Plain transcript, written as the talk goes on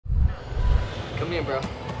Come here, bro.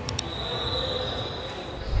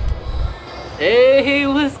 Hey,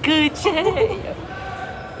 what's good, chat?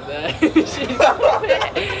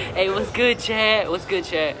 Hey, what's good, chat? What's good,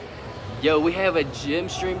 chat? Yo, we have a gym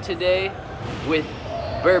stream today with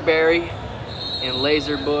Burberry and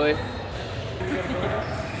Laser Boy.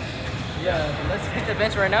 Yeah, let's hit the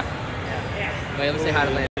bench right now. Wait, let me say hi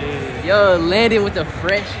to Landon. Yo, Landon with the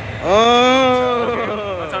French.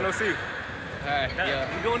 Oh! That's how no see. Alright,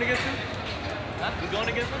 yeah. You going against him? Huh? You going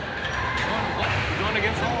against him? What? You going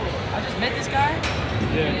against him? I just met this guy.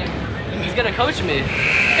 Yeah. He's gonna coach me.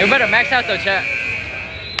 Hey, we better max out though, chat.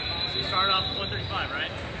 So you started off 135, right?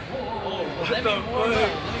 Whoa, what the fuck?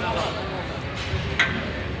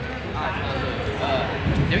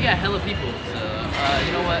 Then we got hella people, so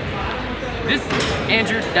you know what? This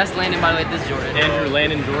Andrew, that's Landon, by the way. This is Jordan. Andrew,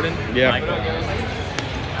 Landon, Jordan. Yeah.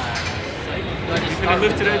 You gonna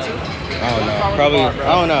live today too? I don't know. Probably.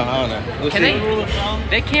 I don't know. We'll can see.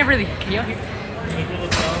 they can't really. Can y'all hear? Rule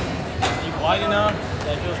of thumb, keep wide enough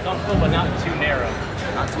that it feels comfortable, but not too narrow.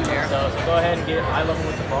 Not too narrow. So go ahead and get eye level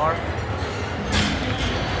with the bar.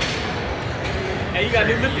 Hey, you got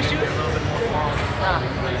new lifting shoes?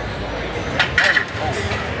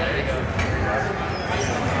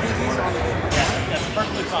 That's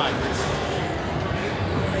perfectly fine.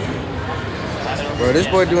 Bro, this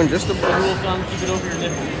boy doing just the Rule of thumb, keep it over your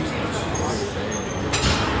nipples.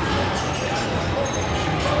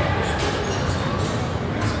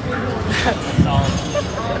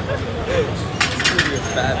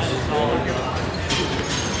 That's solid.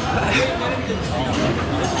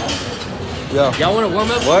 Yo. Y'all want to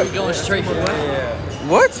warm up? What? Or are we going straight?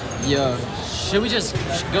 What? Yeah. Should we just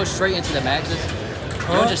go straight into the maxes?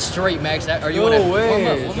 Huh? Or just straight max out? Or you No want to way. warm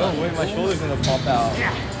up? No way. My shoulder's gonna pop out.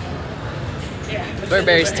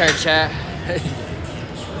 Burberry's turn, chat.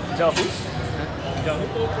 Joe who?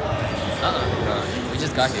 We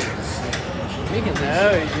just got here.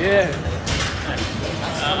 Yeah.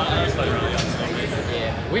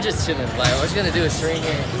 Yeah, we're just chilling. Like, we're just gonna do a stream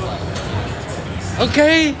here.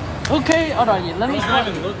 Okay. Hold on, let me. He's not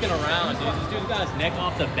even looking around, dude. This dude's got his neck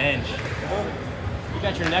off the bench. You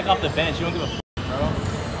got your neck off the bench. You don't give a f,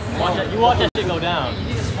 bro. You watch that shit go down.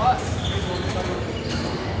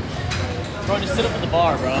 Bro, just sit up at the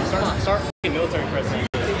bar, bro. Start f***ing military pressing.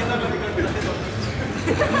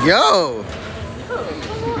 Yo.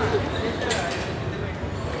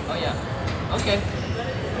 Oh yeah. Okay.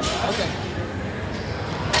 I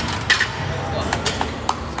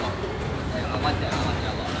like that a lot.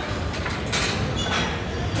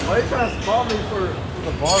 Why are you trying to spot me for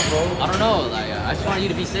the bar, bro? I don't know. Like, I just want you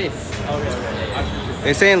to be safe. Okay.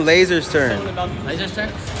 They're saying Laser's turn. Laser's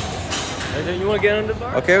turn. You want to get under the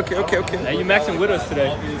bar? Okay. Hey, you maxing with us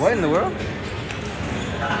today. What in the world?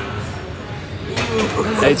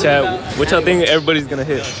 Hey, Chad, what y'all think everybody's gonna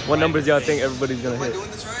hit? What numbers y'all think everybody's gonna hit?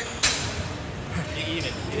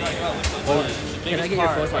 Can I get your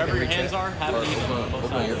phone so I can Wherever your reach hands it? are, have it even on both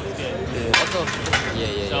sides. It's good.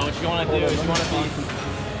 Yeah. So what you want to do is you want to be...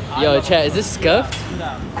 Yo, chat, is this scuffed?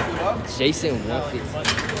 Jason 150.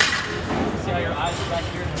 See how your eyes are back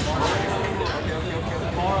here?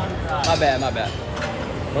 My bad.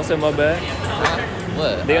 Don't say my bad.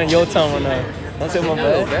 What? They on your tongue right now. Don't say my No,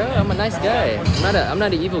 bad. bro. I'm a nice guy. I'm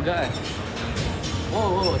not an evil guy.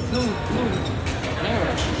 Whoa. Two.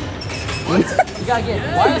 What? You gotta get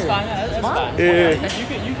wider. That's fine. That's fine. Yeah. You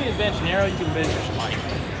can bench narrow. You can bench like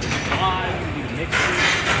wide. You can mix it.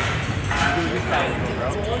 You can do this kind of thing, bro.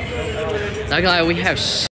 Not gonna lie, we have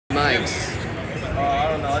mics. I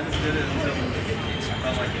don't know. I just did it until I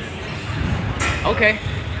felt like it. Okay.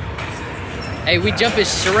 Hey, we jumping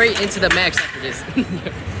straight into the max after this.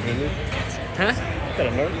 Really? Huh? Got a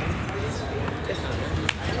nerve?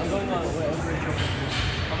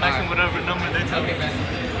 I'm maxing whatever number they tell me.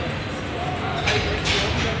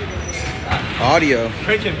 Audio.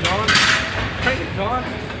 Crank him, John.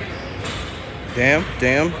 Damn.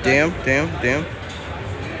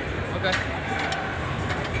 Okay.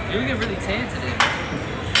 Dude, we get really tan today.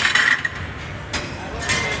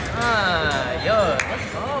 Yo, let's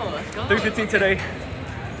go. 315 today.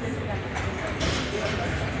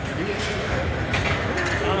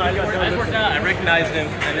 I worked out. I recognized him,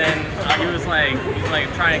 and then he was like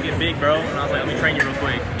trying to get big, bro. And I was like, let me train you real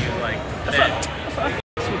quick. He was like, bet.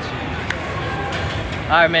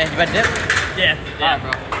 All right, man. You about to dip? Yeah. All right,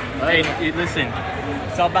 bro. Hey, listen.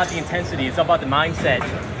 It's all about the intensity. It's all about the mindset.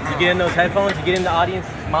 You get in those headphones, you get in the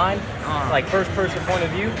audience's mind, like first-person point of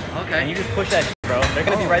view. Okay. And you just push that shit, bro. They're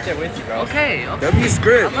gonna be right there with you, bro. Okay. That'd be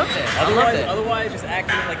script. I love that. Otherwise, just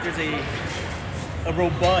acting like there's a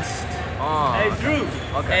robust, hey Drew,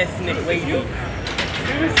 ethnic lady.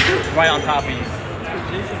 right on top of you.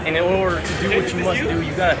 And in order to do what you must do,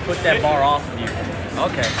 you gotta put that bar off of you.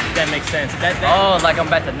 Okay. If that makes sense. Oh, like I'm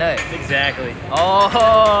about to nut. Exactly.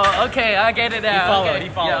 Oh, okay, I get it now. He followed. Okay. He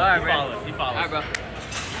followed. Yeah, all right, he ready. followed. He followed. All right, bro.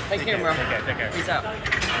 Take care, bro. Take care. Peace out.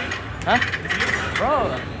 Huh?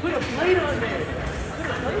 Bro, put a plate on there. Put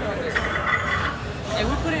a plate on there. Hey,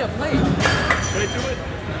 we put in a plate. Put it to it.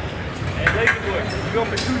 Hey, Lazy Boy, you're going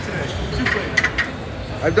for 2 today. 2 plates.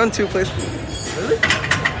 I've done 2 plays. Really?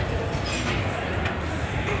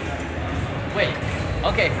 Wait.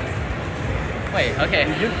 Okay. Wait. Okay.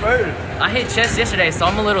 You get first. I hit chest yesterday, so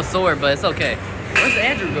I'm a little sore, but it's okay. Where's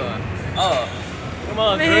Andrew going? Oh. Come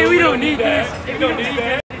on, Man, Drew. we don't need that. this. We don't need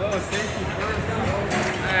that. Go, safety first.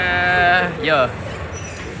 Yo.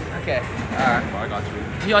 Okay. Alright. I got you.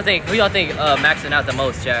 Who y'all think maxing out the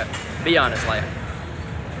most, chat? Be honest, like.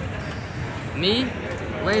 Me,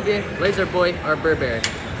 Landon, Laser Boy, or Burberry?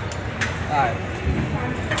 Alright.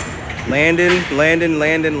 Landon.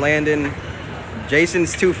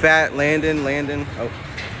 Jason's too fat. Landon. Oh.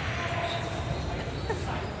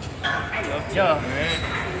 Yo.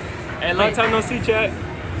 Hey, long time no see, chat.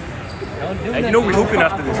 Don't do Hey, you know we hooping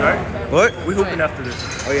after this, right? What? We hooping after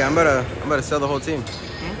this. Oh yeah, I'm about to sell the whole team.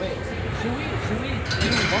 Wait, should we do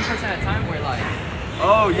one person at a time where like...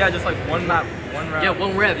 Oh yeah, just like one map, one round. Yeah,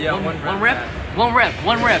 one rep. Yeah, one rep. rep.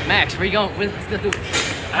 One rep, max. Where you going? Let's do it.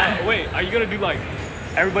 Wait, are you gonna do like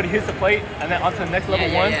everybody hits the plate and then on to the next level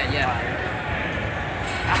one? Yeah.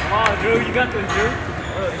 Come on, Drew, you got this, Drew.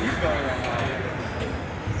 He's going right now.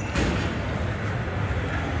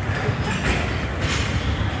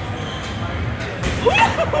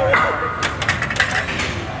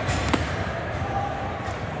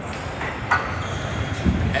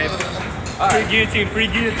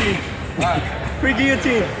 Pre-guillotine. Alright.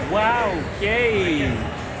 Pre-guillotine. Wow, okay.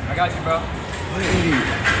 I got you, bro.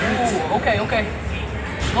 Ooh, okay.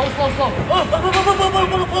 Slow.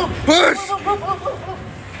 Push!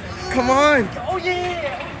 Come on! Oh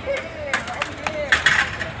yeah!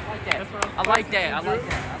 I like that.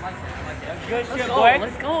 Good shit, Let's boy. go.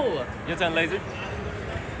 Let's go. Your turn, Laser.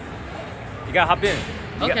 You gotta hop in.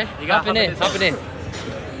 Okay, You gotta hopping in.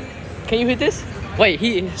 Can you hit this? Wait,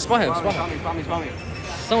 he spawn him. Spawn me.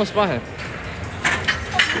 Someone spawn him.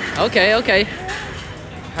 Okay.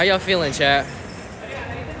 How y'all feeling, chat?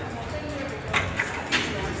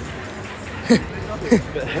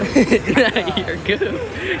 You're good.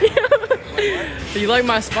 You like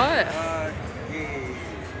my spot?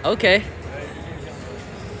 Okay.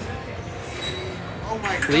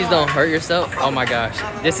 Please don't hurt yourself. Oh my gosh.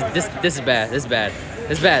 This is bad. This is bad.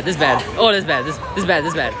 Oh, this is bad. This is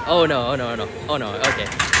bad. Oh no. Okay.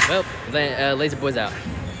 Well, then Laser Boy's out.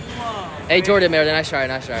 Hey Jordan, man, nice try,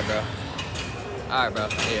 bro. Alright, bro.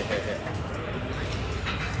 Here.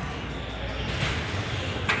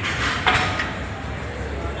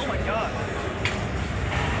 Oh my god.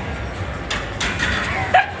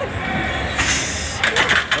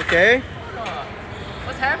 Okay.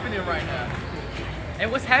 What's happening right now? Hey,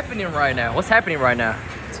 what's happening right now?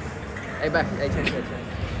 Hey, back. Hey, change.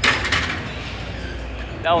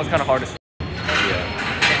 That was kind of hard to.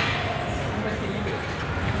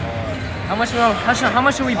 How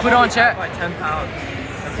much should we put on, chat? Like 10 pounds.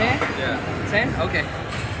 10? Yeah. 10? Okay.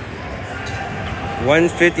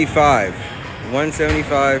 155.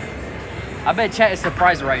 175. I bet chat is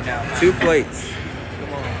surprised right now. 2 plates.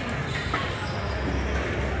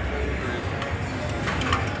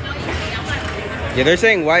 Yeah, they're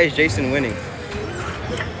saying, why is Jason winning?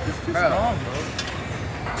 Bro.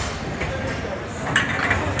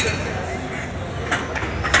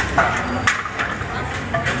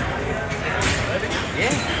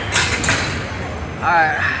 Yeah.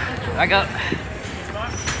 Alright. I got.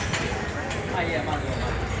 Oh, yeah, might as well.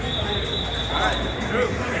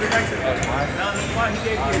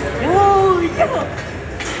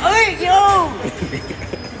 Yo!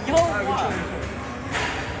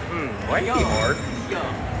 Why is he hard?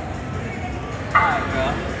 Alright, bro.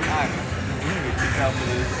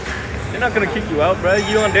 They're not gonna kick you out, bro.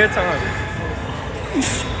 You on their time.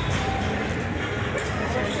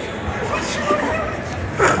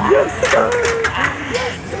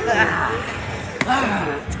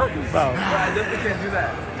 Talking about. I definitely can't do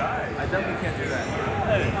that.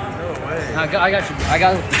 No way.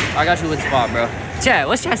 I got you with the spot, bro. Chat,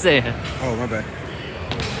 what's chat saying? Oh, my bad.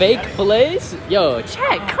 Fake plays? Yo,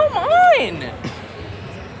 chat, come on!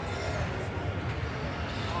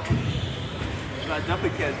 I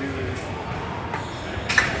definitely can't do this.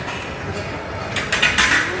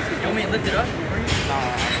 You want me to lift it up?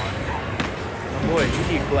 Nah. My boy, you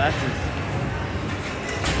need glasses.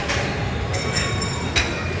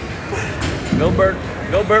 Go, Bert.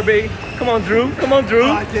 Go, Burby. Come on, Drew. Come on, Drew.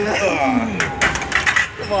 Come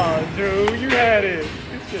on, Drew. You had it.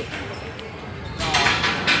 Good shit.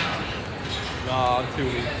 Nah, I'm too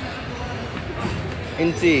weak.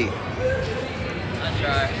 NT. Nice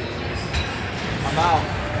try. I'm out.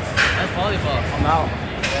 That's volleyball. I'm out.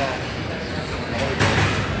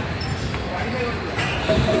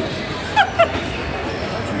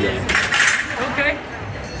 Okay.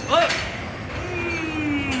 Look.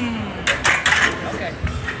 Okay.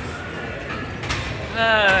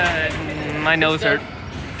 My nose hurt.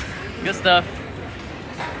 Good stuff.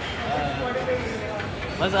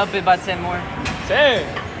 Let's up it by 10 more. 10.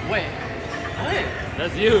 Wait. What?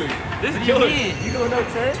 That's you. This is yours. You don't know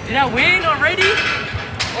 10? Did I win already?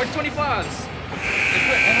 Or 25s?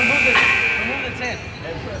 And remove the 10.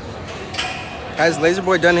 Has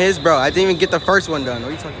Laserboy done his, bro? I didn't even get the first one done. What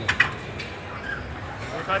are you talking about?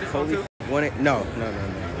 Holy, no.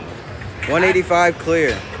 185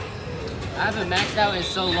 clear. I haven't maxed out in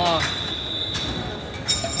so long.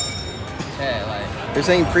 Yeah, like. They're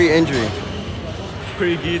saying pre-injury.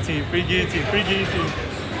 Pre-guillotine.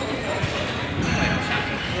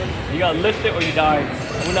 You gotta lift it or you die.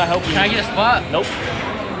 We're not helping you. Can I get a spot? Nope.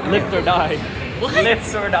 Lift or die. What?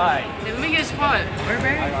 Lift or die. Hey, let me get a spot.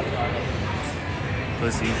 Burberry?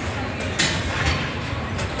 Pussy.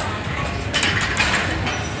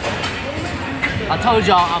 I told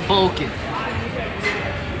y'all I'm bulking.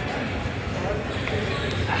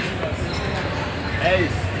 Hey,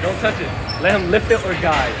 don't touch it. Let him lift it or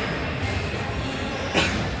die.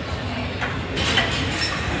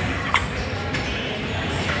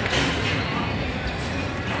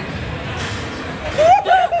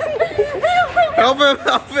 Help him.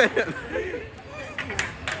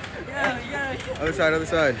 Yeah. Other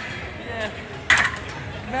side. Yeah.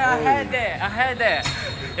 Man, I had that.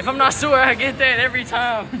 If I'm not sore, I get that every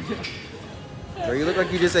time. Bro, you look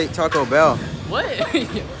like you just ate Taco Bell. What?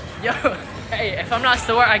 Yo, hey, if I'm not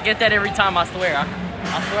sore, I get that every time, I swear. I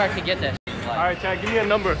swear I could get that. Like, All right, Chad, give me a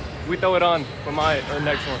number. We throw it on for my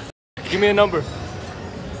next one. Give me a number.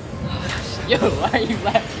 yo, why are you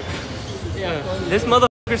laughing? Yo. This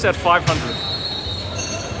motherfucker said 500.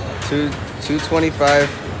 225.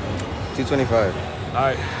 225. All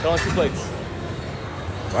right, throw on 2 plates.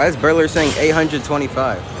 Why is Burler saying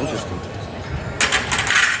 825? Interesting.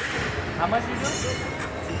 How much you do? 2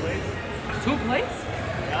 plates. 2 plates?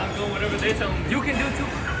 Yeah, I'm doing whatever they tell me. You can do 2.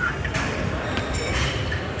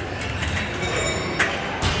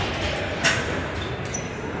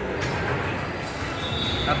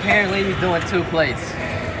 Apparently he's doing 2 plates.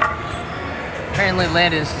 Apparently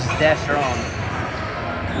Landon's just that strong.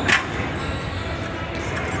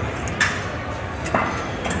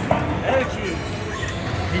 Okay.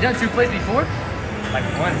 You done 2 plates before? Like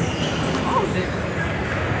once. Oh,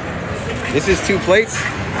 This is 2 plates?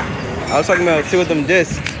 I was talking about 2 of them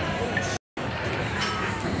discs.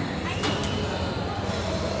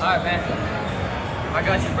 alright, man. I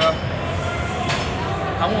got you, bro.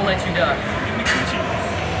 I won't let you die. Give me coochie.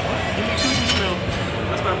 Give me coochie still.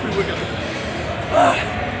 That's my pre-workout.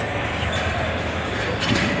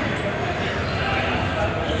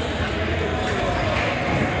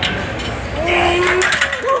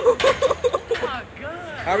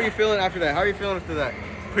 How are you feeling after that?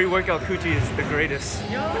 Pre-workout coochie is the greatest.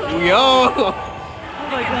 Yo! Oh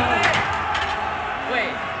my god.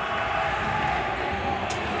 Wait.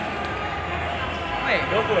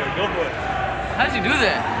 Go for it. How did you do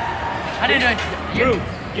that? I didn't know. Drew,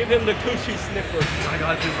 give him the coochie sniffer. I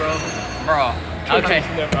got you, bro. Bro. Okay.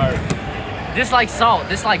 Coochie sniffer. All right. This like salt.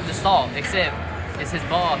 This like the salt, except it's his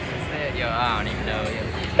boss instead. Yo, I don't even know. Yo.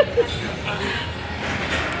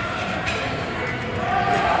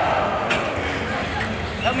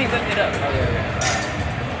 Help me lift it up.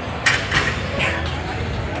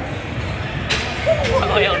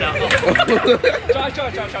 Oh, hell no. Try.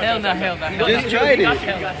 Hell no. Just tried it.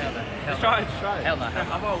 Hell no. Try it. Hell no.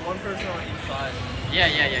 How about one person on each side?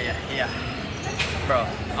 Yeah. Bro,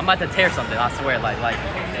 I'm about to tear something, I swear, like I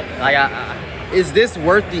Is this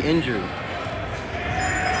worth the injury?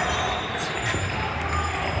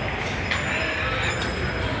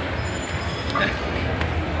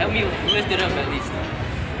 help me lift it up at least.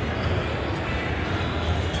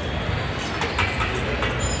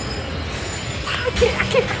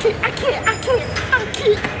 I can't.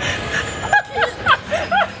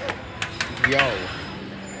 Yo.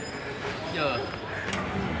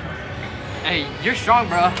 Hey, you're strong,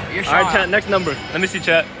 bro. You're strong. All right, chat. Next number. Let me see,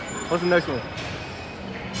 chat. What's the next one?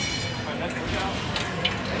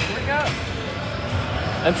 Workout.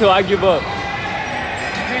 Until I give up.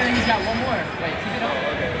 Apparently he's got one more. Wait, keep it on.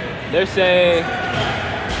 They're saying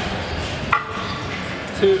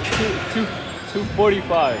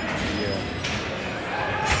 245. Yeah.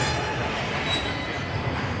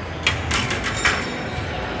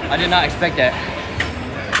 I did not expect that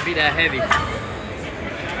to be that heavy.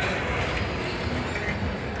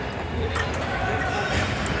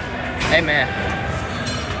 Hey man,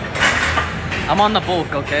 I'm on the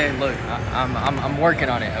bulk, okay? Look, I'm working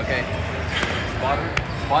on it, okay? Spotter?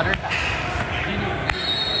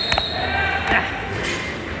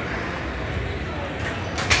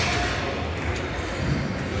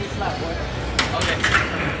 Okay.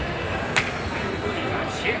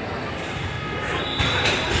 Shit.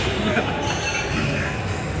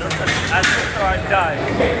 Don't touch it. I swear or I die.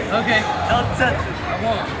 Okay. Don't touch it. I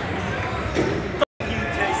won't.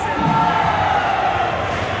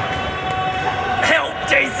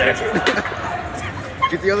 Jason.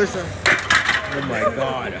 Get the other side. Oh my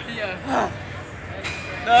god. Yeah.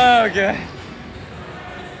 Okay.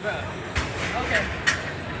 Okay.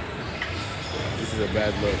 This is a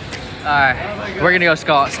bad look. Alright, we're gonna go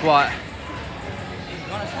squat. You want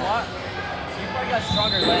to squat? You probably got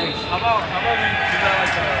stronger legs. How about we do that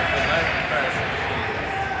like the leg press?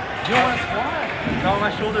 You don't want to squat? No,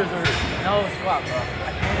 my shoulders hurt. No squat, bro. I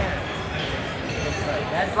can't.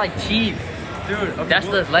 That's like cheap. Dude, okay, That's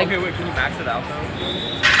the leg. Okay, wait, can you max it out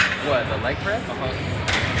though? What, the leg press? We'll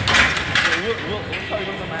try to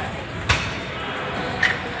go to the max.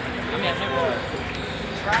 I mean, I think we'll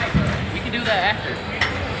try it. We can do that after.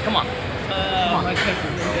 Come on. My chest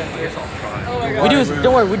is I guess I'll try. Oh my god. We do.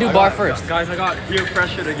 Don't worry. We do bar first. Guys, I got peer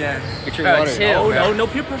pressured again. Get your Bro, water. chill. Oh, bro. no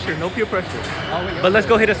peer pressure. No peer pressure. Oh, wait, But let's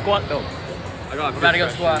go hit a squat though. I got We're about to go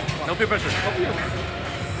squat. No peer pressure.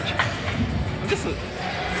 I'm just a...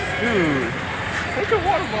 Dude. Take your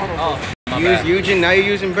water bottle. Oh, my You use bad. Yujin, now you're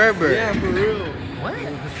using Berber. Yeah, for real. What? Yeah,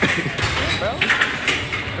 bro.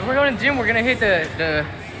 If we're going to the gym, we're gonna hit the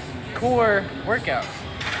core workouts.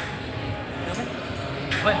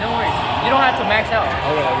 But don't worry, you don't have to max out.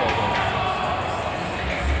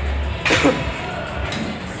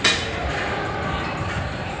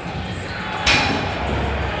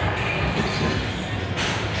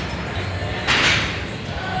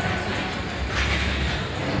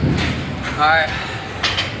 Alright.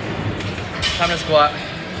 Time to squat.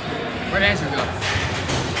 Where'd Answer go?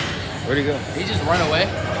 Where'd he go? Did he just run away?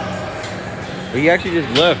 He actually just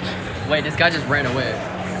left. Wait, this guy just ran away.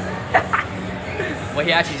 Well,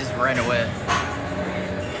 he actually just ran away.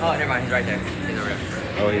 Oh, never mind. He's right there. He's over there.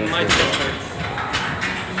 Oh, he My was chest hurts.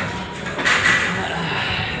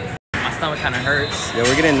 My stomach kind of hurts. Yeah,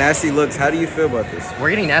 we're getting nasty looks. How do you feel about this? We're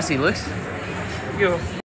getting nasty looks. Yo.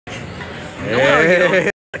 Hey.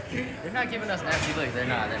 They're not giving us nasty looks. They're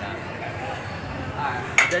not.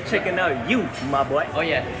 They're checking out you, my boy. Oh,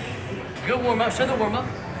 yeah. Good warm up. Show the warm up.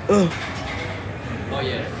 Oh,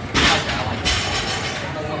 yeah. I like that.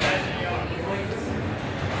 I like that.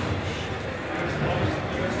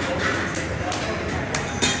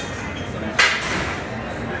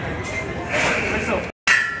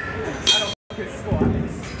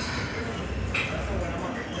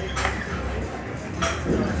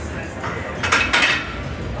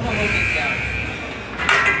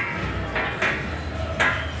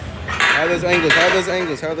 How are those angles? How are those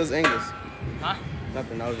angles? How are those angles? Huh?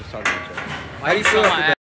 Nothing. I was just talking to each other. Why How do you feel show after my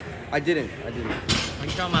that? I didn't. Why you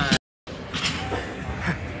show my ass?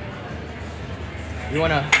 You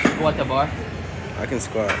wanna squat the bar? I can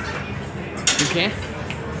squat. You can?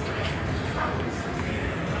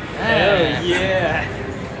 Hell yeah.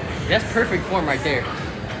 That's perfect form right there.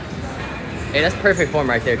 Hey, that's perfect form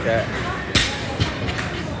right there, chat.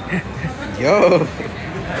 Yo. Look.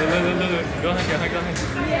 Go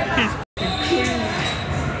ahead.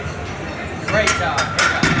 Great job.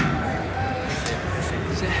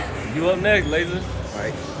 You up next, Laser.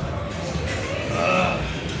 Alright.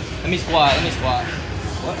 Let me squat.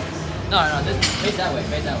 What? No, just face that way. The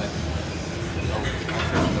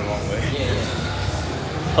wrong way. Yeah.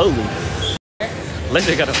 Holy.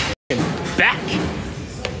 Laser got a f***ing back.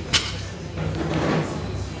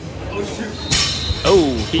 Oh shoot.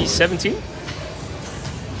 Oh, he's 17?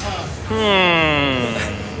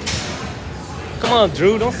 Come on,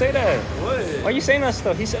 Drew, don't say that. What? Why are you saying that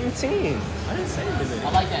stuff? He's 17. I didn't say anything.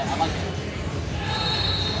 I like that.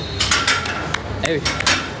 Hey,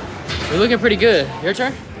 we're looking pretty good. Your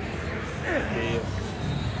turn? Yeah.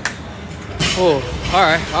 Oh, all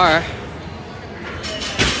right.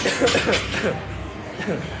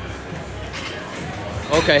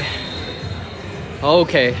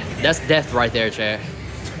 Okay, that's depth right there, Chad.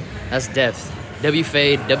 That's depth. W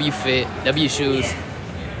fade, W fit, W shoes.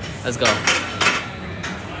 Let's go.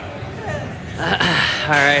 All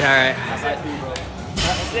right.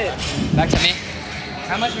 That's it. Back to me.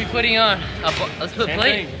 How much are we putting on? Let's put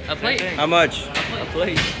plate. A plate. How much? A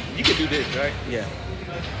plate. You can do this, right? Yeah.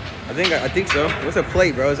 I think so. What's a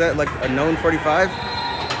plate, bro? Is that like a known 45?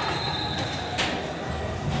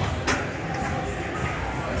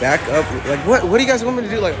 Back up. Like what? What do you guys want me to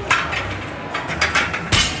do? Like.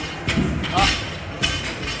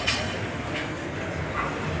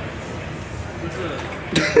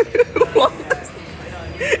 What?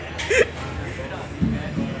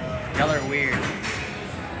 Y'all are weird.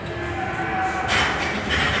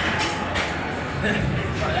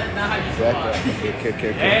 That's not how you Back squat. up.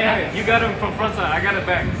 Okay. Hey, you got him from front side. I got it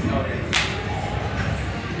back.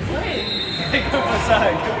 Wait. Go from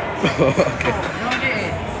side. Okay. You're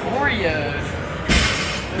getting Oreos.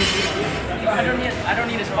 I don't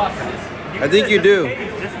need a spot for this. I think you do.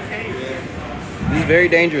 Just in case. This is very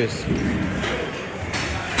dangerous.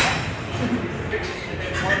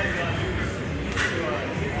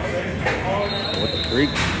 What the freak?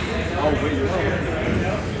 Oh, wait, you're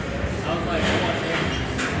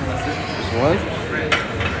Just one?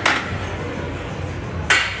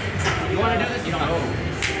 You want to do this? You don't know.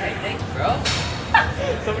 Hey, thanks, bro.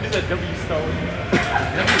 Somebody said W Stone.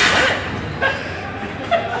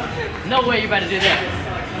 No way you about to do that.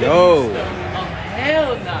 Yo. Oh,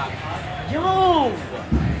 hell nah. Yo.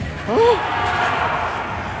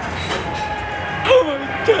 Oh my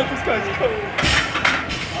god, this guy's cold.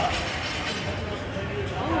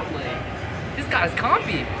 Holy. This guy's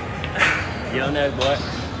compy. Get on that, boy.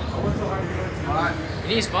 You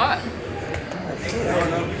need a spot?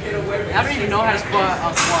 I don't even know how to spot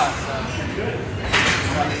on squat, so.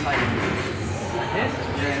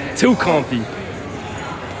 Too comfy.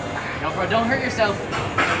 No, bro, don't hurt yourself.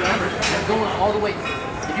 You're going all the way.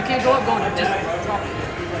 If you can't go up, go just drop it.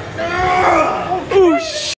 Oh,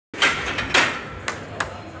 shit.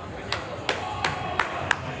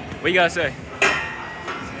 What you gotta say?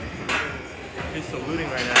 He's saluting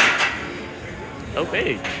right now. Oh,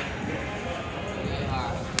 big.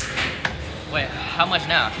 Wait, how much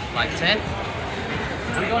now? Like 10?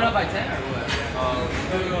 Are we going up by 10 or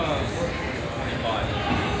what?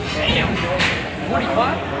 Damn.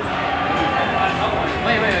 45?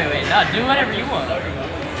 Wait. Nah, do whatever you want.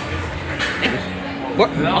 What?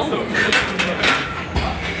 No.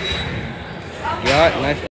 Yeah,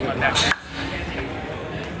 nice.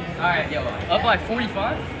 Alright, yo, up by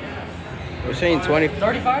 45? We're saying 20.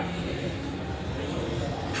 35?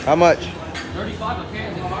 How much? 35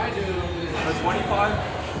 apparently. 25?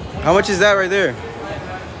 How much is that right there?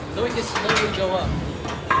 So we can slowly go up.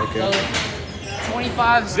 Okay. So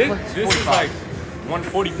 25 is This is like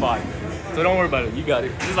 145. So don't worry about it. You got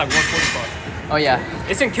it. This is like 145. Oh yeah,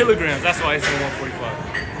 It's in kilograms. That's why it's in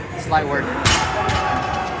 145. slight work.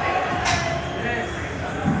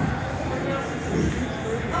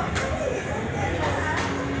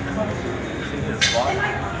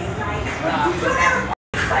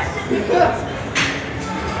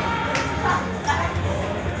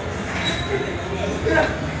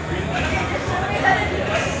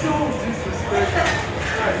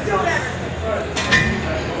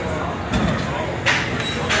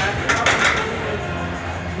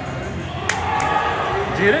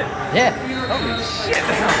 Did it? Yeah, Holy shit.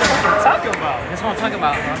 That's what I'm talking about. that's what I'm talking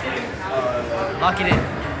about, bro. Lock it in.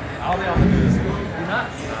 I'll be on the news. You're not?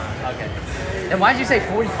 Okay. Then why'd you say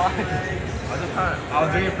 45? I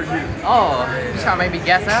was doing it for you. Oh, you trying to make me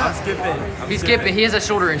gas out? I'm skipping. He's skipping. He has a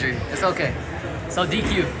shoulder injury. It's okay. So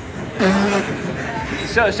DQ.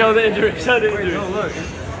 Show the injury. Show the injury. No, look.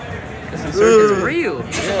 It's real.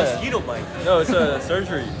 It's a mosquito bite. No, it's a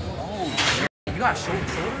surgery. You got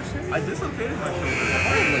shoulders? I dislocated my shoulder.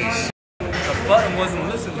 Holy shit. The button wasn't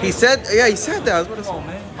listening. He said that. I was about to say.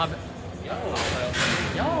 My bad.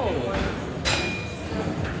 Yo.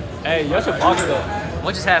 Hey, y'all should box though.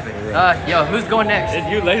 What just happened? Yo, who's going next? Is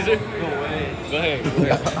you laser? No way. Go ahead.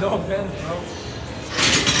 No offense, bro.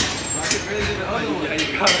 I could really do the other one. Yeah, you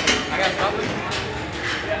got it. I got stop it.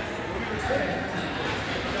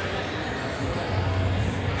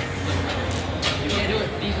 You can't do it.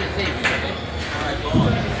 These are safe. Okay? Alright,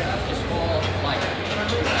 just fall like.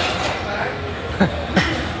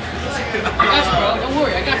 I got you, bro. Don't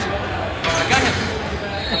worry. I got you. I got him.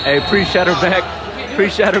 Hey, pre-shatter back.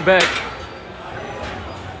 Pre-shatter back.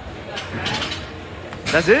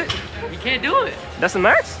 That's it? You can't do it. That's the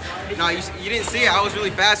max? No, you didn't see it. I was really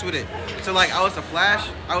fast with it. So like I was the flash.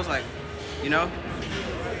 I was like, you know.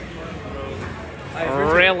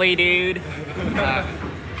 Really, dude?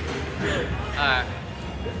 Alright.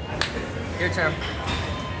 Your turn.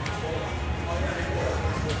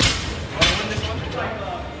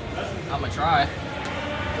 I'm gonna try.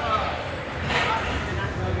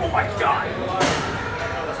 Oh my god.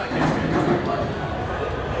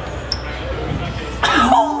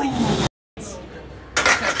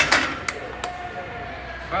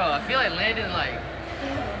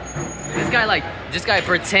 This guy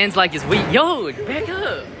pretends like he's weak. Yo, back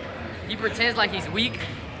up. He pretends like he's weak,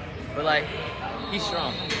 but like, he's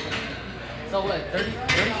strong. So what,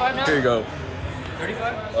 35 now? Here you go.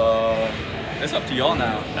 35? It's up to y'all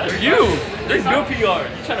now. That's you. There's no PR. You're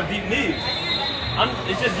trying to beat me.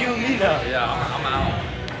 It's just you and me now. Yeah, I'm out.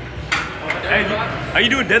 Hey, are you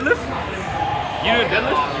doing deadlift? You doing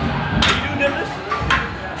deadlift? Are you doing deadlift?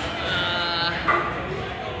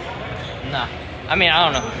 Nah. I mean, I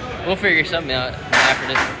don't know. We'll figure something out after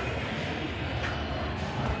this.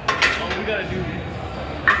 Oh, we gotta do.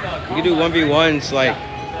 You can do 1v1s like.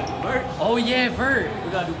 Vert. Oh yeah, vert.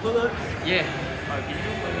 We gotta do pull-ups. Yeah. Alright, can you do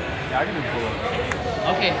pull-ups? Yeah, I can do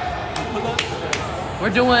pull-ups. Okay. Pull-ups.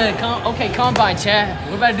 We're doing combine, chat.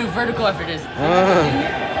 We're about to do vertical after this. You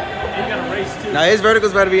gotta race too. Now his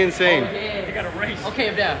vertical's about to be insane. Yeah. You gotta race. Okay,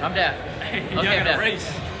 I'm down. I'm down. You Okay, I'm gotta down. race.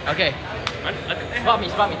 Okay. Spot me. Come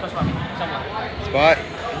spot me. Someone. Spot.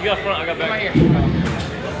 You got front, I got back. Come right here.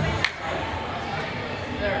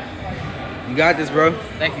 You got this, bro.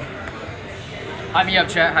 Thank you. Hype me up,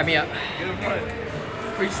 chat. Hype me up. Get in front.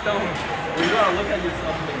 Pre-stone. Well, you gotta look at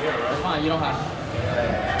yourself in the mirror, right? It's fine. You don't have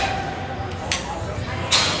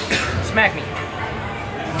to. Smack me.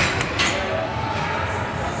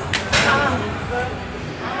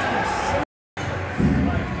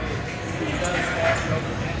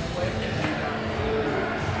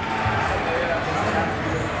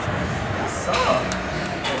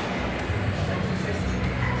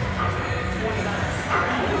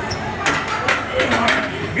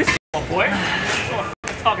 Boy, that's what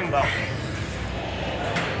I'm talking about.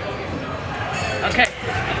 Okay.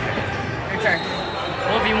 Your turn.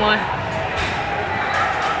 1v1.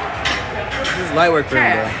 This is light work for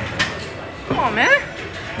him, Come on, man.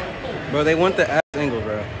 bro. Bro, they want the ass angle,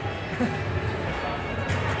 bro.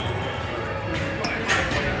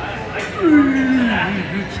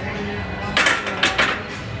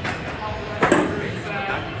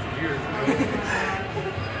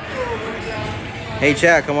 Hey,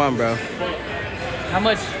 chat, come on, bro. How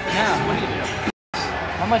much now?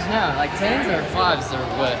 How much now? Like 10s or 5s or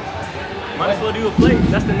what? Might as well do a plate.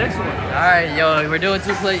 That's the next one. Alright, yo, we're doing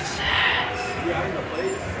 2 plates.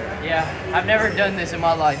 Yeah, I've never done this in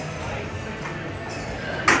my life.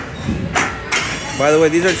 By the way,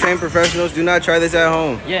 these are trained professionals. Do not try this at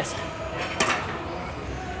home. Yes.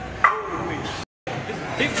 This is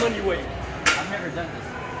big money weight. I've never done this.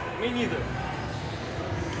 Me neither.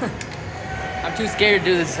 I'm too scared to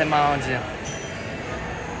do this in my own gym.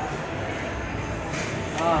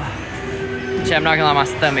 Chat, I'm not gonna lie, my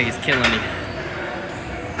stomach is killing me.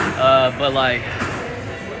 But like,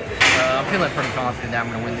 I'm feeling pretty confident that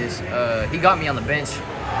I'm gonna win this. He got me on the bench,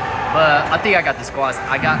 but I think I got the squats.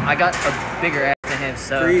 I got a bigger ass than him,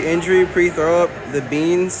 so. Pre-injury, pre-throw up, the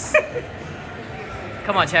beans.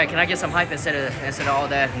 Come on, Chad, can I get some hype instead of all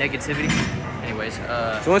that negativity? Anyways,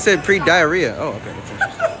 Someone said pre-diarrhea. Oh, okay. That's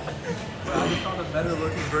interesting. I just found a better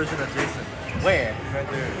looking version of Jason. where? Right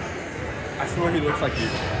there. I swear he looks like you.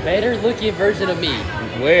 Better looking version of me.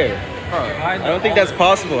 Where? Bro, I don't think that's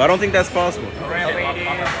possible. I don't think that's possible. Really?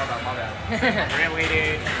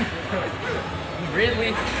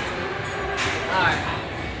 Really? Alright.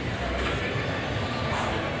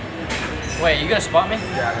 Wait, you gonna spot me?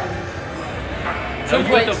 Yeah, I got No, Two you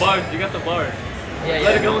got plates. the bars. You got the bars. Yeah,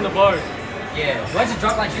 Let it go in the bars. Yeah. Do I just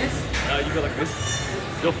drop like this? You go like this.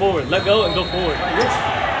 Go forward. Let go and go forward. Like this?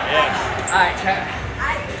 Yeah. Alright, Chad.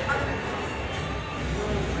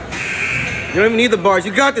 You don't even need the bars.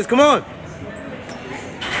 You got this. Come on.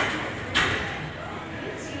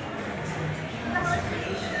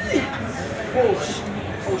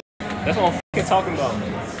 That's what I'm fucking talking about.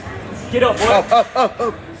 Get up, boy. Up, up, up,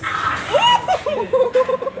 up.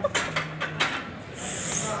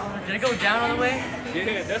 Did it go down on the way?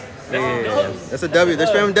 Yeah, that's Yeah, dub. that's a W. They're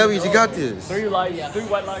spamming W's. You got this. 3 lights, 3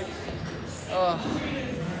 white lights.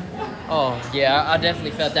 Oh yeah, I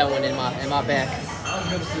definitely felt that one in my back. I'm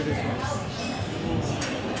gonna see this one.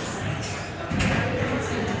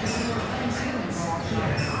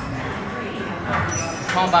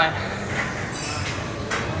 Combine.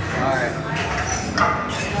 Alright.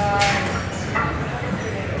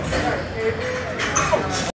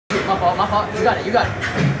 My fault. You got it.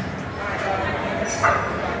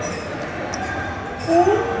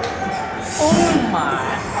 Oh my.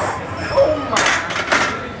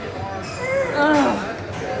 I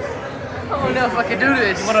don't know if I can do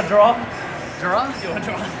this. You wanna draw? Draw? You wanna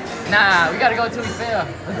draw? Nah, we gotta go until we fail.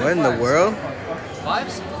 What in the world?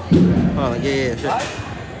 5s? Oh, yeah, sure.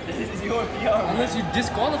 This is your PR. Unless you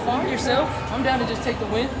disqualify yourself, I'm down to just take the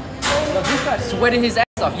win. Look, this guy's sweating his ass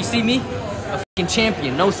off. You see me? A fucking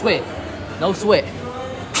champion. No sweat. No sweat.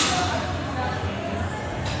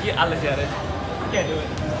 I'll let you at it. I can't do it.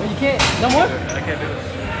 Well, you can't. No more? I can't do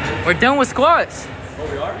it. We're done with squats. Oh,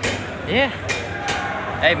 we are? Yeah.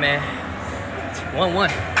 Hey, man. It's 1-1. You know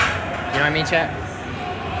what I mean, chat?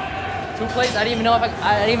 2 plates. I didn't even know if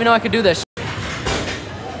I didn't even know I could do this.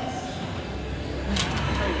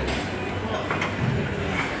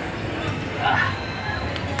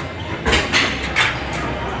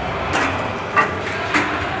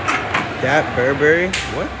 That Burberry?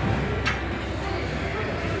 What?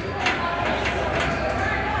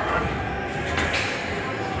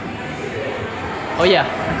 Oh yeah.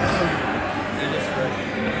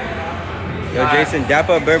 Yo, Jason, dap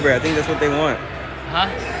up Burberry. I think that's what they want. Huh?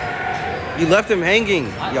 You left him hanging.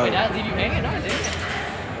 Yo. Wait, did I leave you hanging? No, I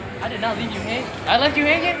didn't. I did not leave you hanging. I left you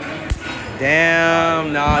hanging?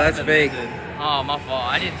 Damn, nah, that's fake. Oh, my fault.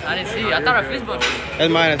 I didn't see you. I thought I fist bumped you.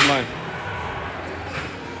 That's mine, that's mine.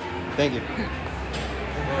 Thank you.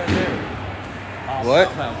 What?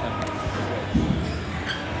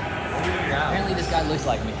 Apparently this guy looks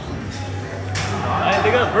like me.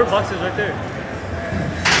 They got bird boxes right there.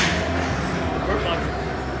 Bird boxes.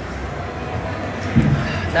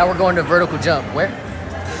 Now we're going to vertical jump. Where?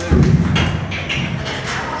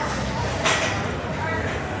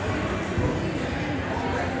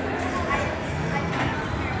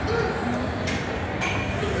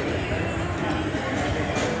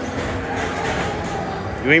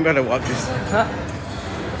 You ain't about to walk this. Huh?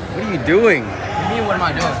 What are you doing? What do you mean, what am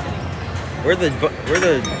I doing? Where the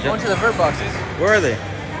Going to the vert boxes. Where are they?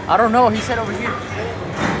 I don't know. He said over here.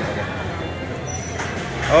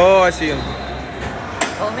 Oh, I see them.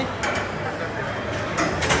 Follow me.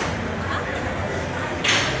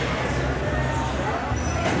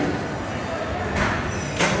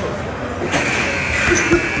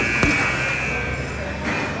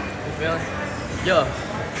 You feeling? Yo.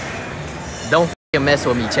 Don't f***ing mess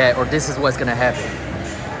with me, chat, or this is what's gonna happen.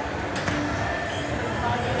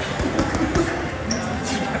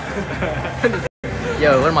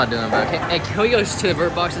 Yo, what am I doing, bro? Hey, can we go to the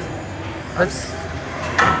vert boxes? Let's.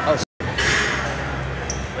 Oh, shit.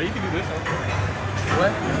 Oh, you can do this.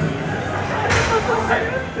 What?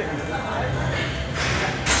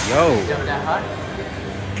 Yo. Jump that high?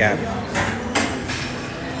 Cap.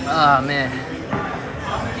 Ah, man.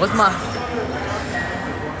 What's my...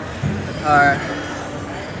 Alright.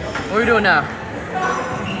 What are we doing now?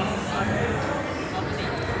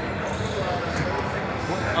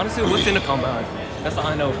 Honestly, what's in the combine? That's all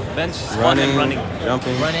I know. Bench, squat, Running, and running.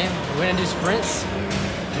 jumping. Run in. We're gonna do sprints.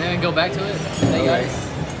 And then we go back to it. They got it.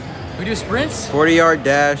 We do sprints. 40-yard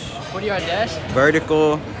dash. 40-yard dash.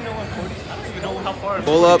 Vertical. You know what, 40? I don't even know how far.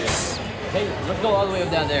 Pull-ups. Hey, let's go all the way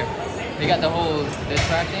up down there. They got the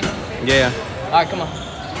track thing. Yeah. All right, come on.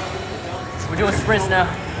 We're doing sprints now.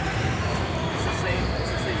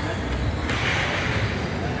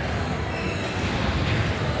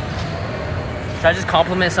 Should I just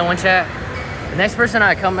compliment someone, chat? The next person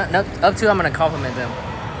I come up to, I'm gonna compliment them.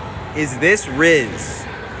 Is this Riz?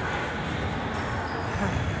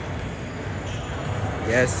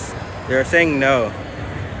 Yes. They're saying no.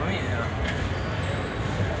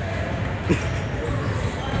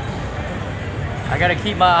 I gotta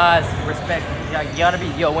keep my eyes respectful. You gotta be,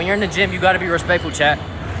 when you're in the gym, you gotta be respectful, chat.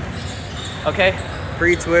 Okay?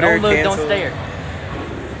 Pre-Twitter, Don't look, cancel. don't stare.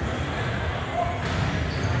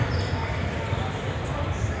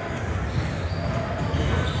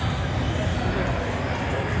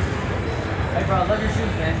 Hey, bro, I love your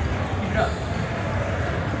shoes, man. Keep it up.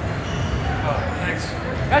 Oh, thanks.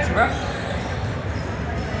 Got you, bro.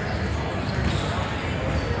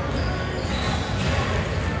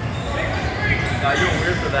 Nah, you're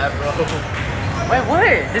weird for that, bro. Wait,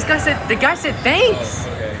 what? The guy said thanks.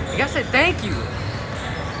 Oh, okay. The guy said thank you. I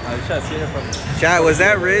was trying to see it from. Chat, was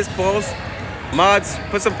that Riz polls? Mods,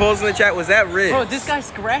 put some polls in the chat. Was that Riz? Bro, this guy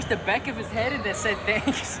scratched the back of his head and then said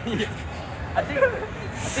thanks. I think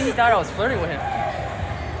he thought I was flirting with him.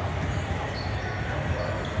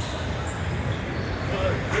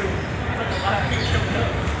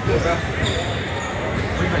 What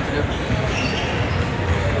are you going to do?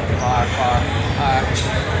 Far. Alright.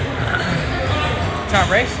 Trying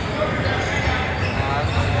to race?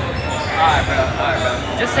 Alright,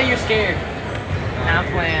 bro. Just say you're scared. Nah, I'm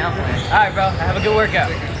playing. Alright, bro. Have a good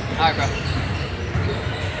workout. Alright, bro.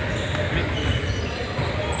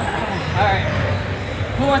 Alright.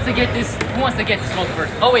 Who wants to get this smoke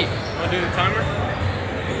first? Oh, wait. Want to do the timer?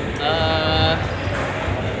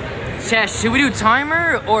 Chat, should we do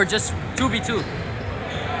timer or just 2v2?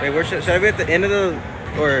 Wait, where should I be at the end of the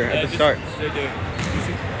or at the start? Should do.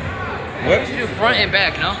 What? We should do front and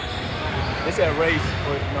back, no? They said race,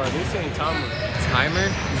 but no, this ain't timer. Timer?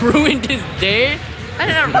 Ruined his day? I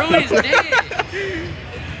did not ruin his day.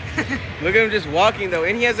 Look at him just walking though,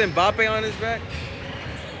 and he has Mbappe on his back.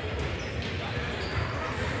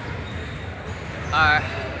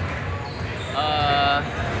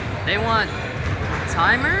 They want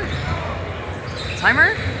timer?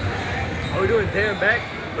 Timer? Are we doing there and back?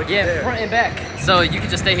 Yeah, front and back. So you can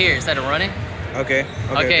just stay here instead of running. Okay.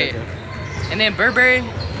 Okay. And then Burberry, you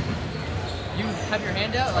have your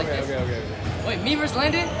hand out like this. Okay. Wait, me versus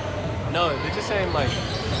Landon? No, they're just saying like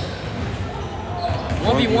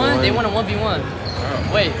 1v1? They want a 1v1.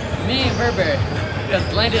 Oh. Wait, me and Burberry.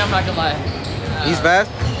 Because Landon, I'm not gonna lie. He's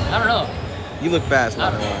fast? I don't know. You look fast,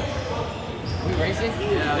 man. We racing?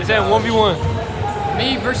 Yeah. They're saying 1v1.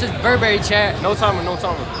 Me versus Burberry, chat. No timer.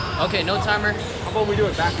 Okay, no timer. How about we do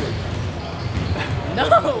it backwards? No!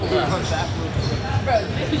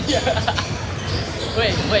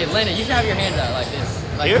 Wait, Landon, you should have your hands out like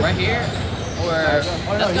this. Like here? Right here. Or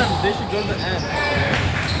they should go to the end.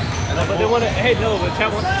 No, but they want to, but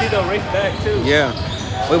chat wants to see the race back too. Yeah.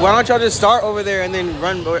 Wait, why don't y'all just start over there and then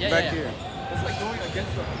run back here? It's like going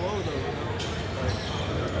against the flow though.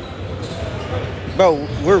 Bro,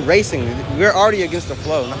 we're racing. We're already against the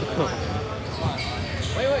flow. Wait,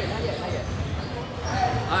 not yet.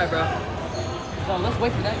 Alright, bro. So let's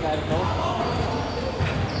wait for that guy to go.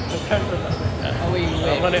 Oh, wait.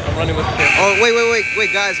 I'm running with the camera. Oh,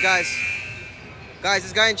 wait, guys. Guys,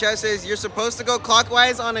 this guy in chat says you're supposed to go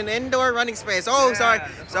clockwise on an indoor running space. Oh, sorry,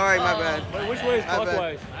 my bad. Wait, which way is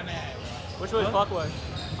clockwise? Which way is clockwise?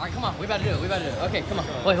 Alright, come on, we about to do it. Okay, come on.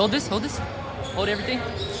 Wait, hold this. Hold everything.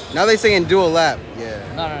 Now they saying do a lap. Yeah.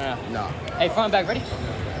 No. Hey, front and back, ready?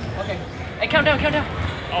 Okay. Hey, count down.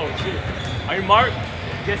 Oh, shit. Are you marked?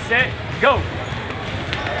 Get set, go.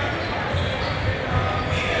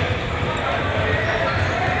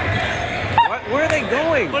 Where are they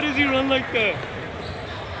going? What does he run like that?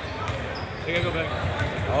 I gotta go back.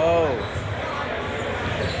 Oh.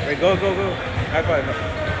 Wait, go. High five.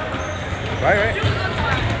 Right.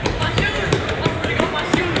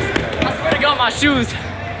 I swear to God, my shoes.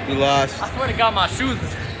 You lost. I swear to God, my shoes.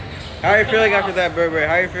 How are you feeling after that, Burberry?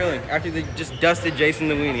 How are you feeling? After they just dusted Jason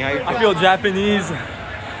the Weenie, how are you feeling? I feel Japanese.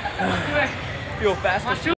 I feel fast.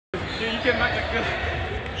 My shoes. Dude, you came back like this.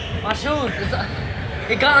 My shoes.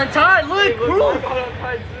 It got untied. Look, proof.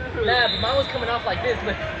 Nah, but mine was coming off like this.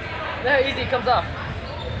 Look how easy it comes off.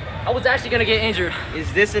 I was actually gonna get injured.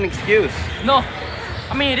 Is this an excuse? No.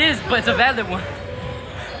 I mean, it is, but it's a valid one.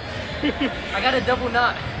 I got a double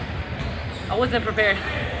knot. I wasn't prepared.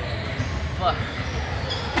 Fuck.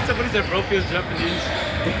 Somebody said bro feels Japanese.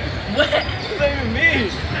 What? What does that even mean?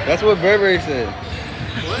 That's what Burberry said.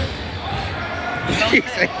 What?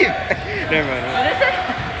 Never mind. What is it?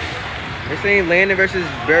 They're saying Landon versus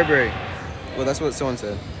Burberry. Well, that's what someone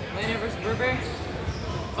said. Landon versus Burberry?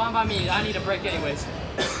 Fine by me. I need a break anyways.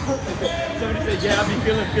 Somebody said, yeah, I be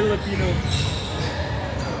feeling Filipino.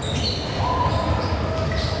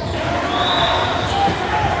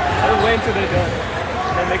 I'll wait until they're done.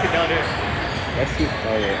 And then make it down there. That's too.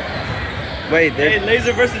 Oh yeah. Wait, hey,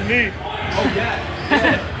 laser versus me. Oh yeah.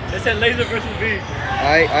 They said laser versus me.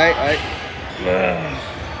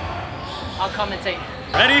 I'll commentate.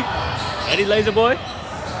 Ready? Ready, laser boy?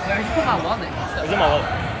 Where did you put my wallet? It's in my wallet.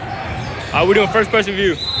 Alright, we're doing first person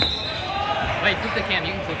view. Wait, flip the cam.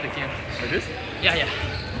 You can flip the cam. Like this? Yeah.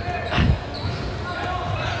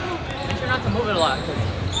 Make sure not to move it a lot because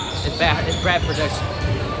it's bad. It's bad production.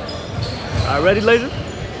 Alright, ready, laser?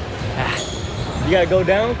 You gotta go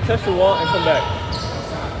down, touch the wall, and come back.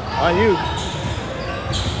 On you.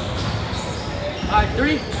 Alright,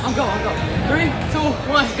 3. I'm go. 3, 2,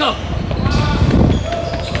 1, go.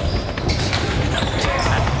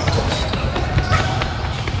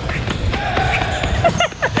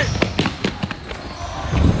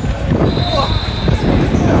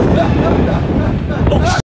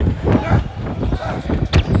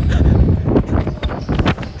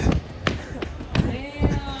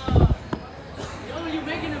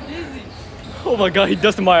 Oh my god, he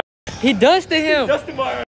dusted my ass. He does to him. He dusted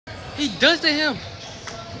my ass.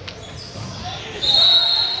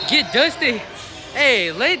 Get dusty. Hey,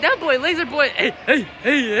 that boy, laser boy. Hey.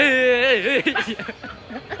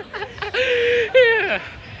 Yeah,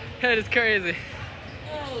 that is crazy.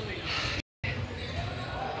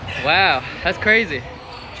 Wow, that's crazy.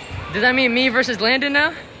 Does that mean me versus Landon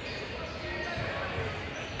now?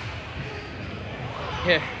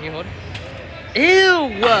 Here, you hold it.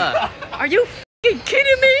 Ew! Are you f***ing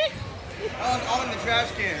kidding me? I was all in the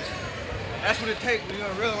trash can. That's what it takes when you're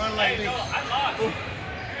gonna really run like me.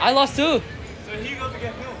 I lost too. So he goes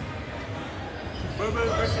against him. Burberry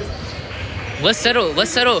versus. Let's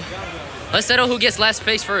settle who gets last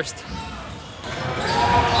place first.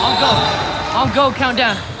 On go. On go,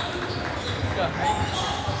 countdown. Go. Ready?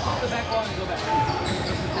 Off the back wall and go back.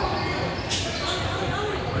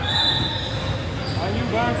 On you,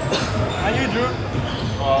 Burn. On you, Drew.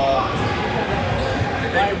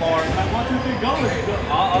 Take more. Like 1, 2, 3, go.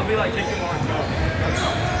 I'll be like, take it more. Go.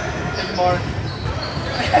 Take it more.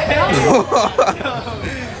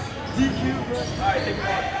 DQ, bro. Alright, take it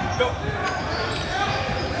more. Go.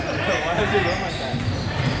 Why does he run like that?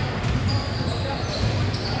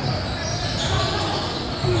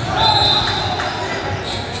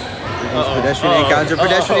 Pedestrian encounter,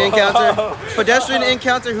 pedestrian encounter, pedestrian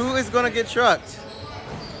encounter. Who is gonna get trucked?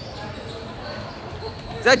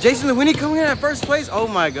 Is that Jason Lewini coming in at first place? Oh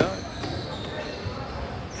my god.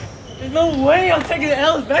 There's no way I'm taking the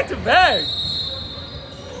L's back to back.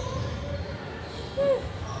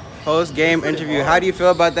 Post-game interview. How do you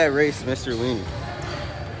feel about that race, Mr. Lewini?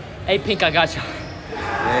 Hey, Pink, I got you.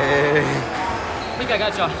 Hey. Pink, I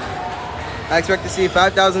got y'all. I expect to see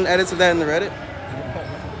 5,000 edits of that in the Reddit.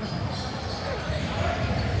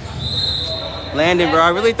 Landon, bro, I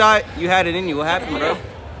really thought you had it in you. What happened, bro?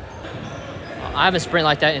 I haven't sprinted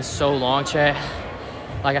like that in so long, chat.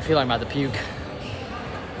 Like, I feel like I'm about to puke.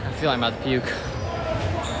 I feel like I'm about to puke.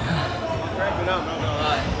 Cranking up, not gonna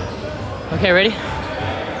lie. Okay, ready?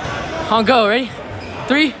 On go, ready?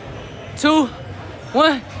 3, 2,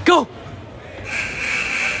 1, go!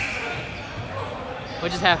 What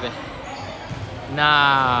just happened?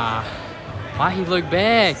 Nah. Why he look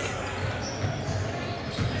back?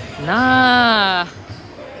 Nah.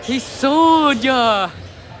 He sold ya.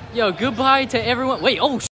 Yo, goodbye to everyone. Wait,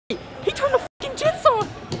 oh shit. He turned the fucking jets on.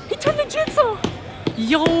 He turned the jets on.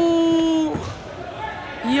 Yo.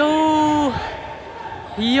 Yo.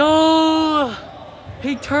 Yo.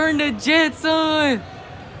 He turned the jets on.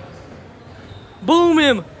 Boom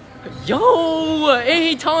him. Yo. And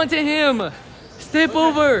he taunted him. Step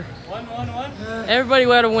over. 1, 1, 1. Everybody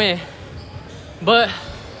would have win. But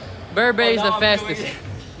Burberry's the fastest.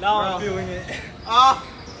 Now I'm feeling it. Ah.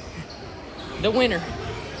 The winner.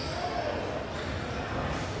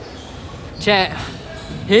 Chat,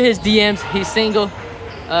 hit his DMs. He's single.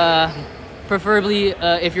 Preferably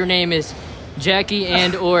if your name is Jackie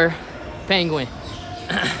and or Penguin.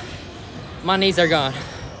 My knees are gone.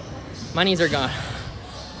 My knees are gone.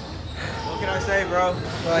 What can I say, bro?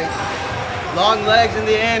 Like, long legs in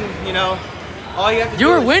the end, you know. All you have to do You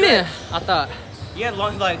were is winning, stretch. I thought. He had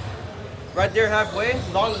long, like, right there halfway,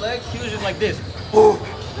 long legs. He was just like this. Oh,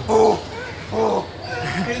 oh, oh.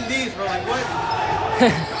 Hitting these, bro. Like, what?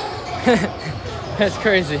 That's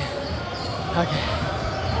crazy. Okay.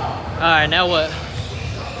 Alright, now what?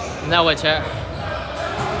 Now what, chat?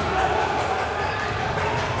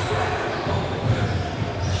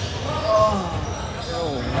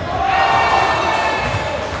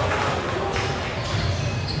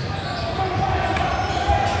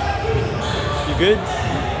 You good?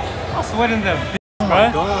 I'm sweating them. Oh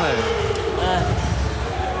my god.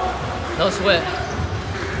 No sweat.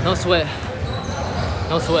 No sweat.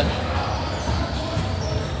 No sweat.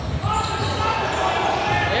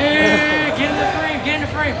 Hey, get in the frame, get in the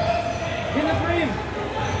frame. Get in the frame.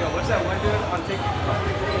 Yo, what's that one dude on TikTok?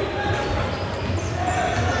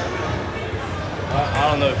 I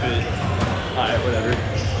don't know if it. Alright, whatever.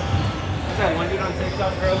 What's that one dude on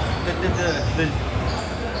TikTok, bro?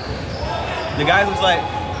 The guy who's like,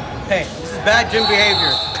 hey, this is bad gym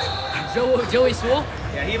behavior. Joey Swole?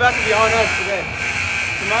 Yeah, he about to be on us today.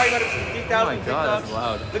 Tomorrow you got to see 3,000 Oh my god, that's TikToks.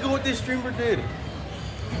 loud. Look at what this streamer did.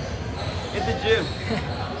 Hit the gym.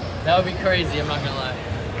 That would be crazy, I'm not gonna lie.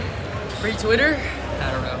 Free Twitter?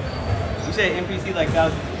 I don't know. You say NPC like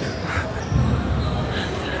 1,000.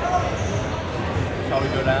 Shall we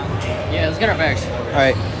go down? Yeah, let's get our bags.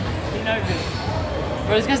 Alright. You know this.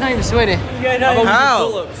 Bro, this guy's not even sweating. Yeah, no. How?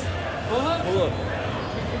 Pull-ups. Pull up? Pull up.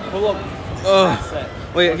 Pull up. Ugh. Set.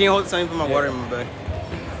 Wait, can you hold something for my water in my bag?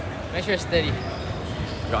 Make sure it's steady.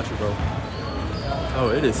 Got you, bro. Oh,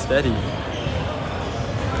 it is steady.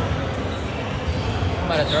 I'm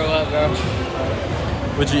about to throw up, bro.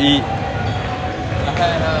 What'd you eat? I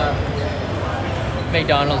had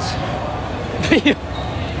McDonald's.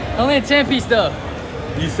 Only a 10-piece though.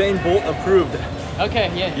 Usain Bolt approved. Okay,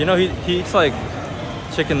 yeah. You know, he eats like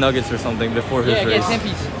chicken nuggets or something before his Yeah, race. get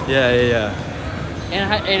 10-piece. Yeah.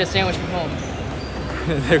 And I ate a sandwich from home.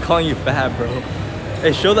 They're calling you fat, bro.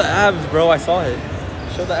 Hey, show the abs, bro. I saw it.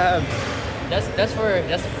 Show the abs. That's for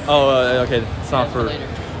Oh, okay. It's not for. later.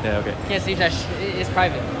 Yeah, okay. Can't see that. It's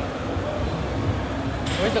private.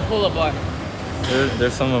 Where's the pull-up bar?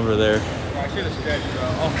 There's some over there. I should have stretched, bro.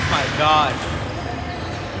 Oh my god.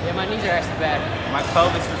 Yeah, my knees are actually bad. My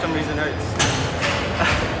pelvis for some reason hurts.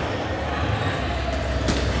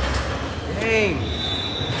 Dang.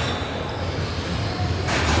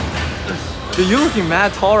 Dude, you're looking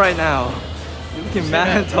mad tall right now. You're looking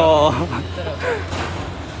mad tall.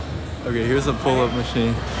 Okay, here's a pull-up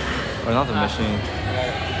machine. Or not the machine.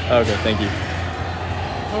 Okay, thank you.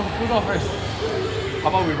 Who's going first? How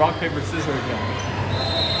about we rock, paper, scissors again?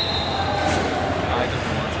 I just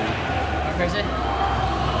want to. Rock, paper, scissors?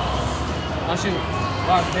 I'll shoot.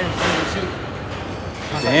 Rock, paper, scissors, shoot.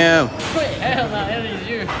 Damn. Wait, hell no, it is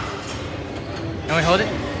you. Can we hold it?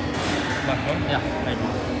 My phone? Yeah. Thank you.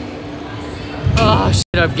 Oh,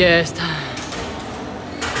 shit, I'm gassed.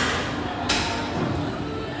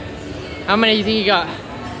 How many do you think you got?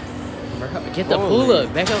 Get the pull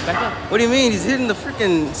up. Back up, back up. What do you mean? He's hitting the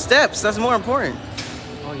freaking steps. That's more important.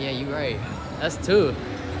 Oh, yeah, you're right. That's 2.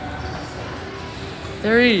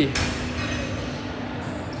 3.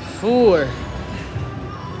 4.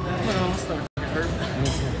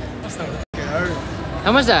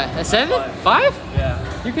 How much is that? A 7? 5? Yeah.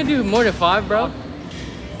 You can do more than 5, bro.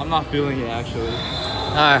 I'm not feeling it actually.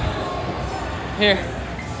 Alright. Here.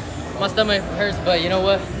 My stomach hurts, but you know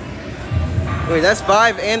what? Wait, that's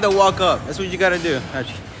 5 and the walk up. That's what you gotta do.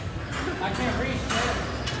 Actually. I can't reach, man.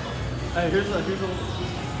 Hey, here's a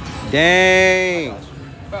Dang.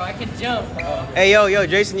 Bro, I can jump. Hey, yo,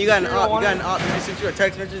 Jason, you got an op. You got an op. He just sent you a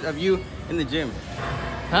text message of you in the gym.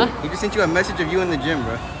 Huh? He just sent you a message of you in the gym,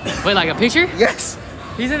 bro. Wait, like a picture? Yes.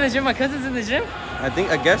 He's in the gym, my cousin's in the gym? I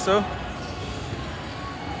guess so.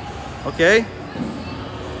 Okay.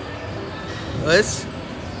 Us.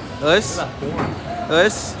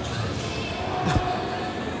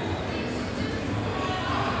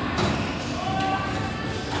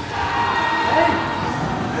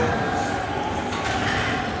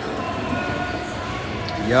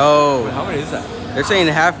 Yo. Wait, how many is that? They're saying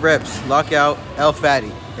half reps, lockout, L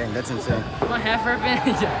fatty. Dang, that's insane. My half rep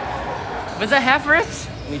in? Was that half reps?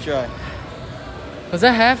 Let me try. Was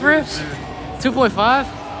that half reps? 2.5?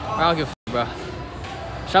 I don't give a f, bro.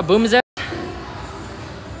 Should I boom his ass?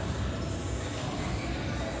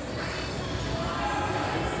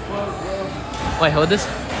 Wait, hold this.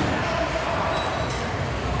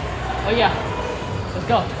 Oh yeah. Let's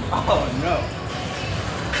go. Oh no.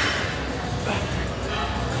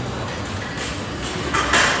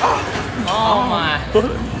 Oh my.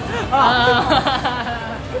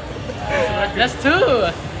 That's 2.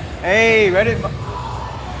 Hey, ready?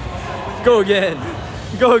 Go again.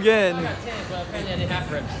 Go again. I got 10, but apparently I did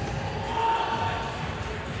half reps.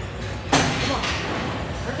 Come on.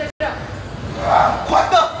 Work that shit out. What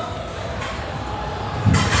the?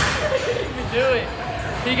 You can do it.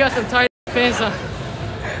 He got some tight pants on.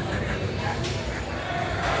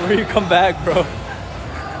 Where you come back, bro?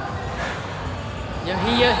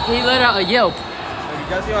 Yeah, he let out a yelp. You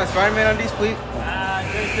guys see my Spider-Man on these, please?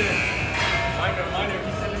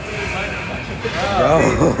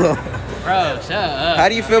 Bro. Bro, shut up. How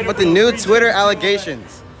do you feel about the new Twitter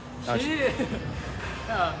allegations? Oh, Shit.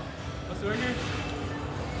 What's the word here?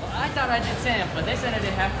 Well, I thought I did 10, but they said I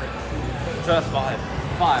did half reps. So that's 5.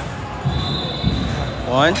 5.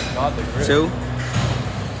 1, God, the grip. 2.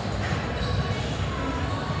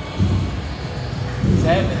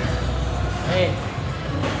 7, 8,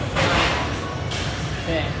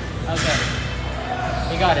 10. Okay.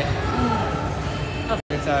 You got it. I'm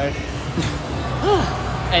pretty tired.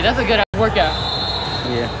 Hey, that's a good workout.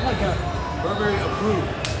 Yeah. Burberry approved.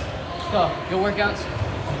 Let's go. Good workouts.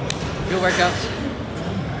 Good workouts.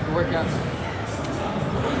 Good workouts.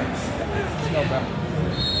 Let's go, bro.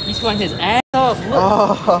 He's sweating his ass off. Look.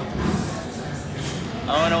 Oh. I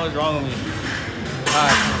don't know what's wrong with me.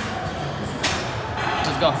 Alright.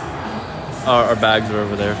 Let's go. Our bags are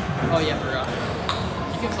over there. Oh yeah, forgot.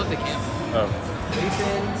 You can flip the cam. Oh.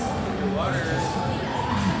 Jason, water.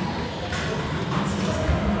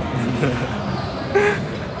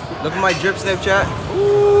 Look at my drip Snapchat.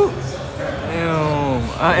 Ooh. Damn.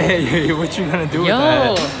 Hey, what you gonna do with Yo.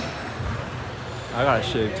 that? I gotta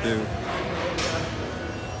shave too.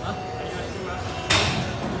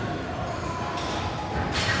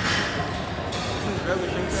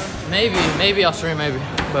 Maybe I'll stream, maybe.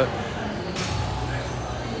 But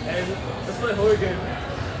Hey, let's play horror game.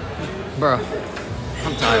 bro,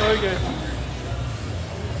 I'm tired.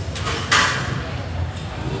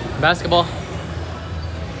 Basketball.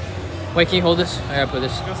 Wait, can you hold this? I gotta put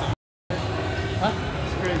this. Huh?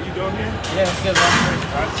 It's great. You go here? Yeah, let's go, bro.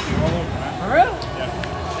 All over, man. For real? Yeah.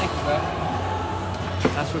 Thank you, bro.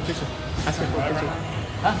 Ask for a picture. Ask me for a Live picture. right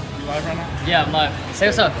now? Huh? You live right now? Yeah, I'm live. Say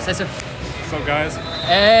what's up. Say so. What's up, guys?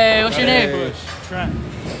 Hey, what's your name? Push. Trent.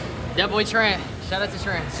 That boy Trent. Shout out to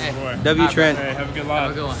Trent. Hey, Boy. W Trent. Hey, have a good have a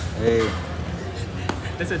live. good one. Hey.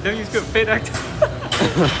 They said W's good. Fade actor.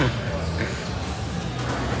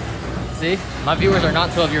 See? My viewers are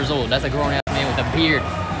not 12 years old. That's a grown-ass man with a beard.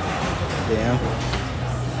 Damn.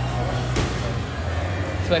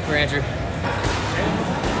 Let's wait for Andrew.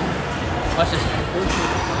 Watch this.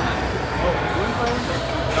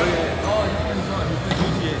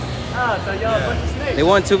 They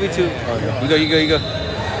won 2v2. Oh, you go.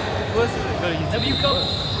 W coach.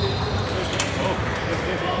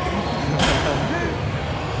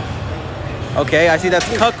 Okay, I see that's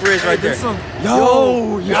Cuck Riz right there.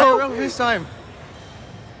 Yo, this time.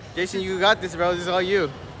 Jason, you got this, bro. This is all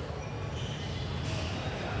you.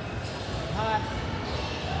 Hi.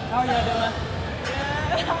 How are y'all doing?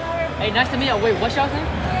 Hey, nice to meet you. Wait, what's y'all's name?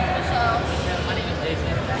 Michelle. My name is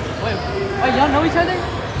Jason. Wait, y'all know each other?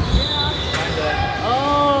 Yeah.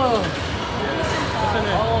 Oh.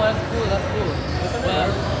 Oh, that's cool.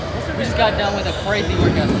 Well, we just got done with a crazy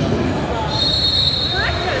workout.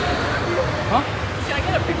 Huh? Can I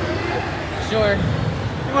get a picture with you? Sure.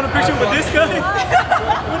 You want a picture with this guy?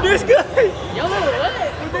 With this guy? Yo, what?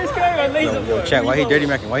 With this guy or laser? Yo, chat, why he dirty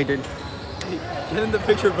macking? Why he dirty? Get in the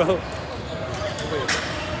picture, bro.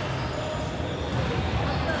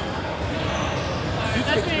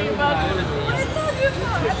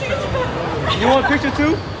 You want a picture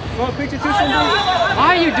too? You want a picture too, Cindy?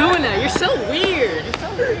 Why are you doing that? You're so weird.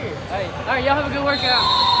 Alright, y'all have a good workout.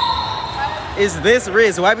 Is this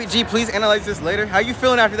Riz? YBG, please analyze this later. How you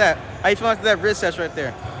feeling after that? How you feeling after that Riz test right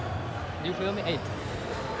there? Do you feel me? Hey.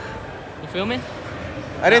 You feel me?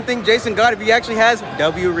 I didn't think Jason got it, but he actually has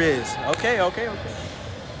W Riz. Okay.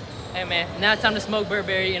 Hey man, now it's time to smoke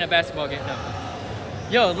Burberry in a basketball game. No.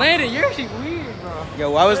 Yo, Landon, you're actually weird, bro.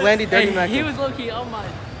 Yo, why was Landy dirty Hey, macking? he was low-key on my...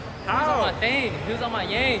 He was on my thing. He was on my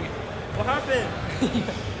yang. What happened?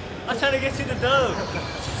 I'm trying to get you the dub.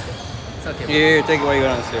 It's okay, bro. Here, take it while you go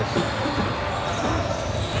downstairs.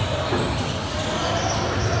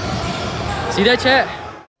 See that, chat?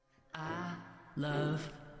 I love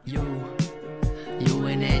you.